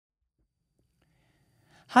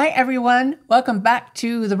Hi, everyone. Welcome back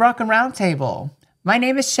to the Rock and Roundtable. My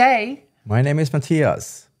name is Shay. My name is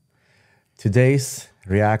Matthias. Today's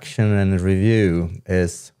reaction and review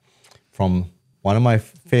is from one of my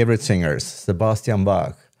favorite singers, Sebastian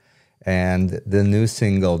Bach, and the new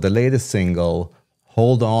single, the latest single,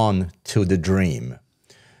 Hold On to the Dream,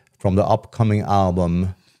 from the upcoming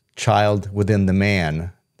album, Child Within the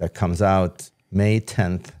Man, that comes out May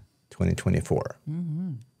 10th, 2024.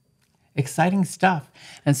 Mm-hmm. Exciting stuff.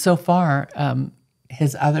 And so far,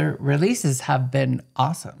 his other releases have been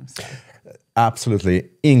awesome. So. Absolutely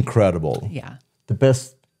incredible. Yeah. The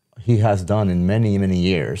best he has done in many, many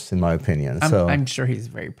years, in my opinion. I'm sure he's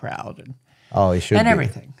very proud. He should and be.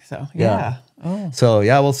 Everything. So, yeah. Oh. So,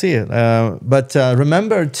 yeah, we'll see. But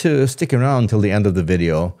remember to stick around till the end of the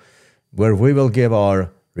video, where we will give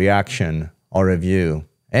our reaction, our review,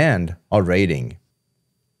 and our rating.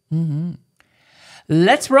 Mm-hmm.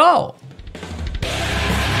 Let's roll.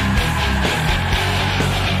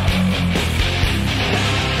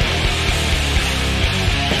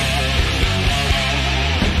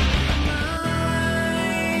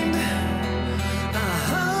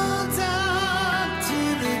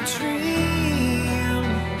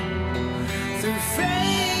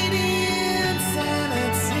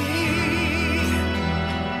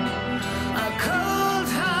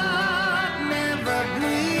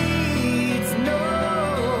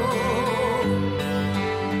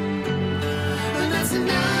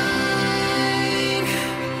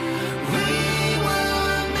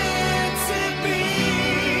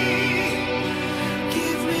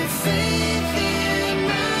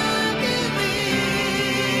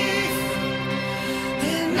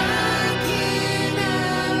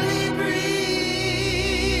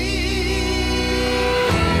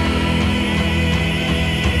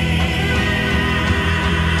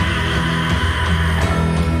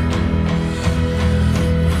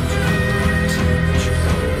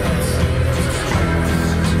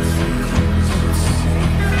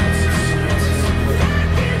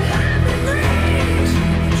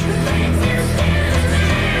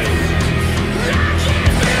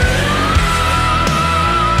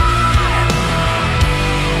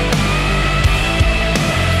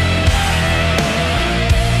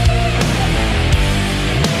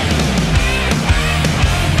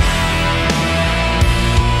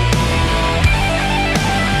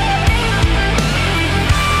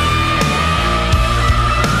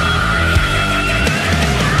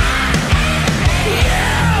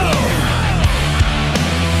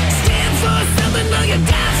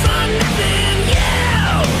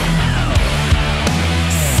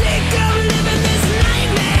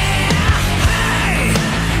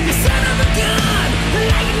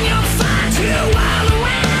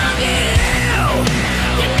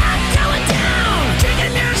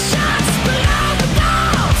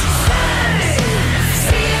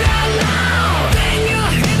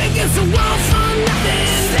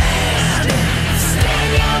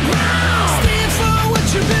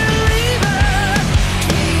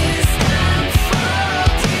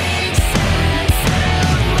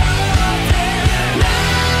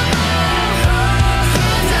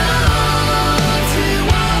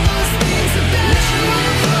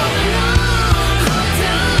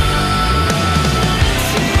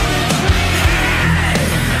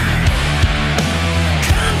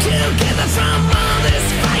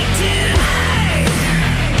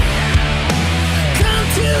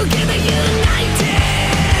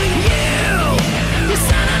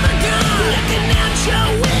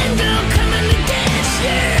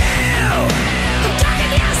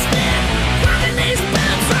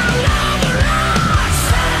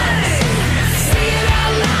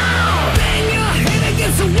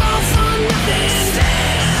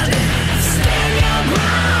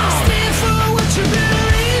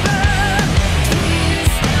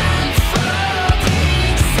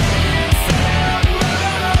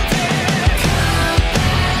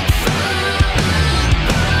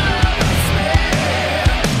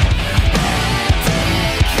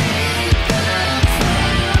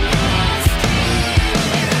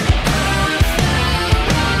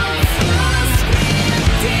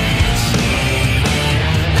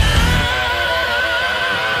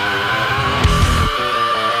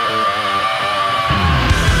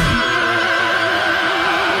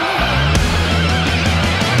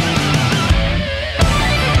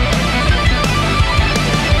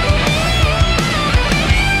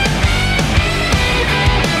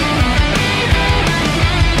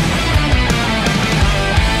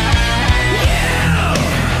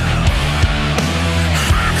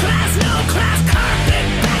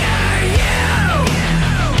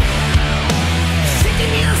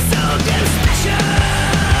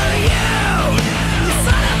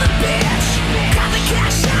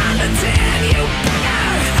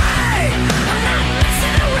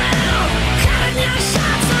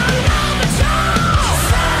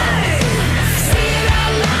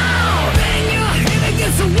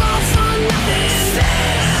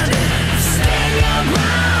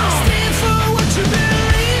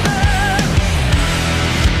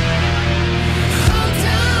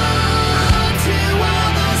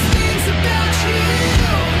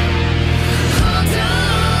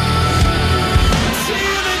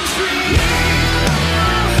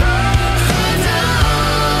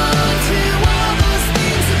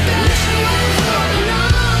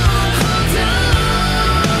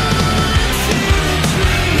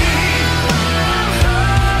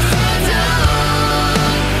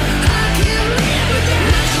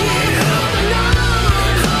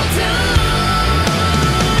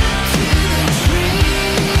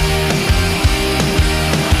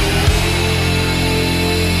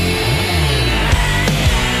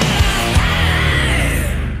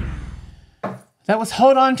 That was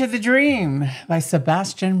Hold On to the Dream by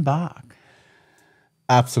Sebastian Bach.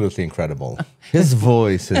 Absolutely incredible. His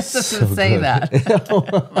voice is Just so say good. that.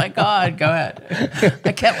 Oh my God, go ahead.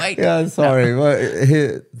 I can't wait. Yeah, sorry.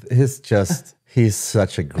 Well, he's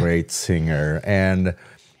such a great singer. And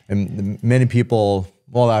many people,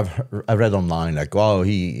 well, I read online like, oh,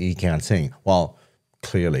 he can't sing. Well,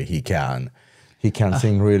 clearly he can. He can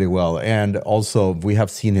sing really well. And also we have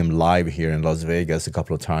seen him live here in Las Vegas a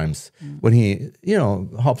couple of times when he,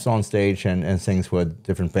 hops on stage and sings with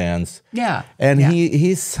different bands. Yeah. And yeah.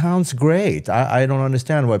 he sounds great. I don't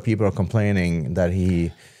understand why people are complaining that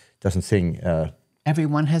he doesn't sing.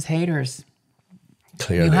 Everyone has haters.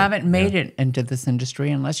 Clearly. You haven't made it into this industry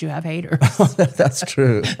unless you have haters. That's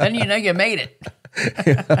true. Then you know you made it.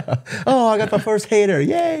 Oh, I got my first hater.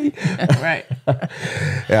 Yay. Right.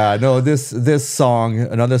 Yeah, no, this song,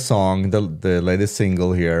 another song, the latest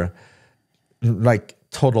single here, like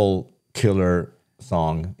total killer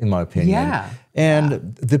song, in my opinion. Yeah.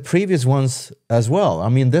 And the previous ones as well. I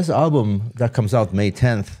mean, this album that comes out May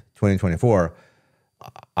 10th, 2024,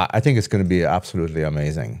 I think it's going to be absolutely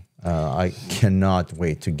amazing. I cannot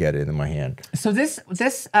wait to get it in my hand. So this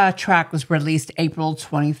track was released April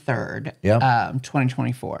 23rd,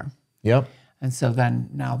 2024. Yep. And so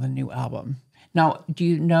then now the new album. Now, do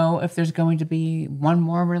you know if there's going to be one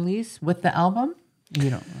more release with the album?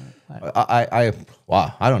 You don't know.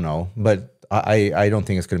 I don't know, but I don't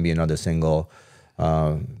think it's going to be another single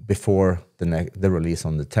before the release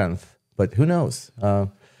on the 10th. But who knows?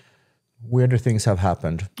 Weirder things have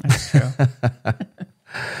happened. That's true.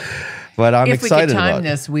 But I'm if excited we could time about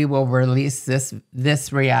this, we will release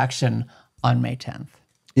this reaction on May 10th.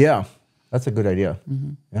 Yeah, that's a good idea.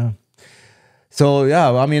 Yeah. So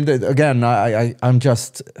yeah, I mean, again, I'm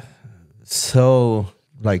just so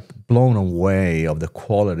like blown away of the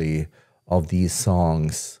quality of these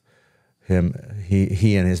songs he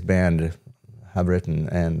and his band have written,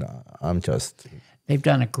 and I'm just. They've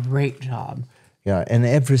done a great job. Yeah, and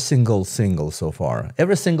every single single so far.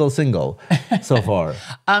 Every single single so far.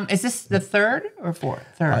 Is this the third or fourth?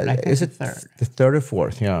 Third. I think Is it's it third. the third or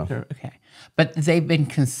fourth? Yeah. Third, okay. But they've been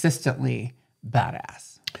consistently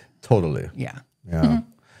badass. Totally. Yeah. Yeah.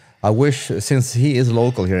 I wish, since he is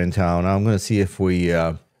local here in town, I'm going to see if we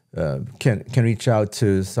can reach out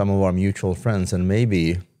to some of our mutual friends, and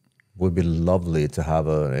maybe it would be lovely to have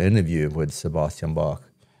an interview with Sebastian Bach.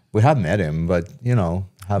 We have met him, but,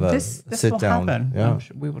 have a This sit will down. happen. Yeah.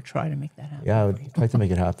 We will try to make that happen. Yeah, I would try to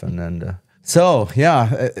make it happen. And so,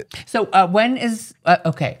 yeah. So when is,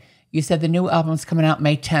 okay, you said the new album's coming out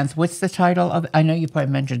May 10th. What's the title of, I know you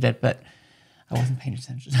probably mentioned it, but I wasn't paying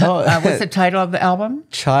attention. What's the title of the album?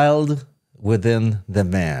 Child Within the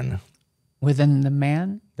Man. Within the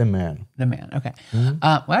Man? The Man. The Man, okay.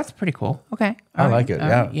 Well, that's pretty cool. Okay. I like it,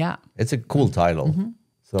 yeah. Right. Yeah. It's a cool title.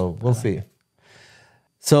 So we'll see.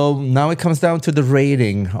 So now it comes down to the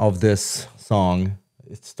rating of this song.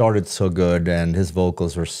 It started so good and his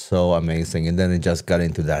vocals were so amazing. And then it just got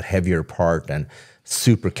into that heavier part and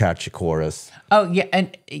super catchy chorus. Oh, yeah.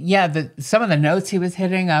 And yeah, some of the notes he was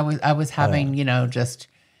hitting, I was having, just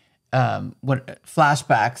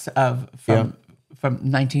flashbacks from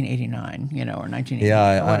 1989, or 1980.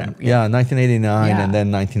 Yeah, whatever. 1989 Yeah. and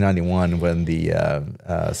then 1991 when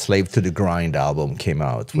the Slave to the Grind album came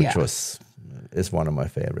out, which is one of my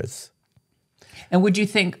favorites. And would you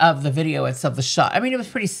think of the video itself, the shot? I mean, it was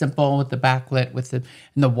pretty simple with the backlit, and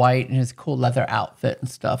the white, and his cool leather outfit and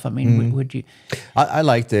stuff. I mean, would you? I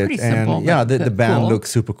liked it. Pretty and simple, yeah, but the band cool. looked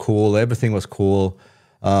super cool. Everything was cool.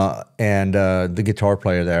 And the guitar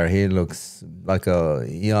player there, he looks like a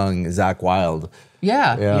young Zakk Wylde.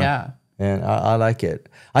 Yeah. And I like it.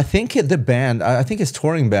 I think the band, I think his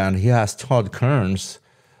touring band, he has Todd Kearns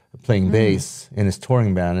playing bass in his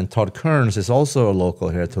touring band. And Todd Kearns is also a local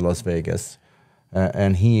here to Las Vegas.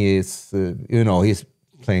 And he is, he's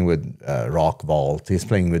playing with Rock Vault. He's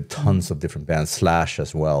playing with tons of different bands, Slash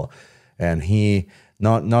as well. And he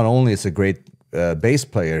not only is a great bass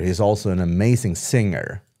player, he's also an amazing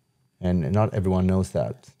singer. And not everyone knows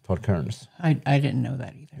that, Todd Kearns. I didn't know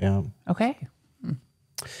that either. Yeah. Okay.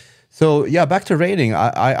 So yeah, back to rating.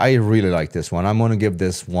 I really like this one. I'm going to give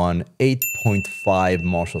this one 8.5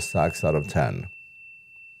 Marshall Sacks out of 10.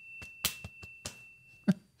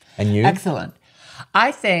 And you? Excellent.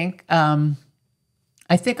 I think I'm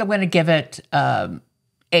going to give it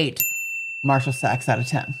 8 Marshall Sacks out of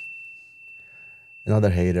 10. Another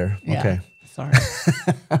hater. Yeah, Okay. Sorry.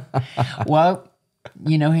 Well,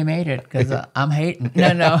 he made it because I'm hating.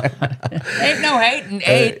 No. Ain't no hating.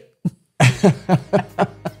 8.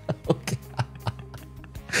 Okay.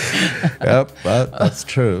 Yep, that's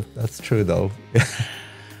true. That's true, though.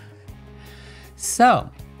 So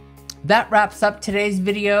that wraps up today's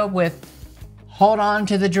video with Hold On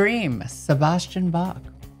to the Dream, Sebastian Bach.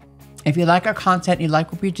 If you like our content, you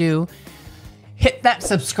like what we do, hit that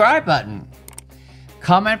subscribe button.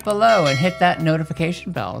 Comment below and hit that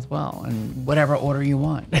notification bell as well, in whatever order you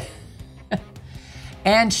want.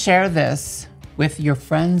 And share this with your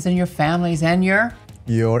friends and your families and your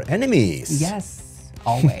enemies. Yes,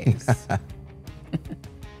 always.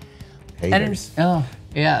 Haters. Oh,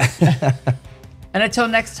 yes. And until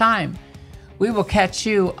next time, we will catch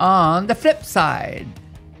you on the flip side.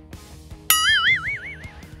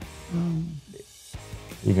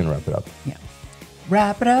 You can wrap it up. Yeah.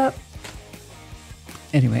 Wrap it up.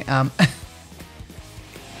 Anyway,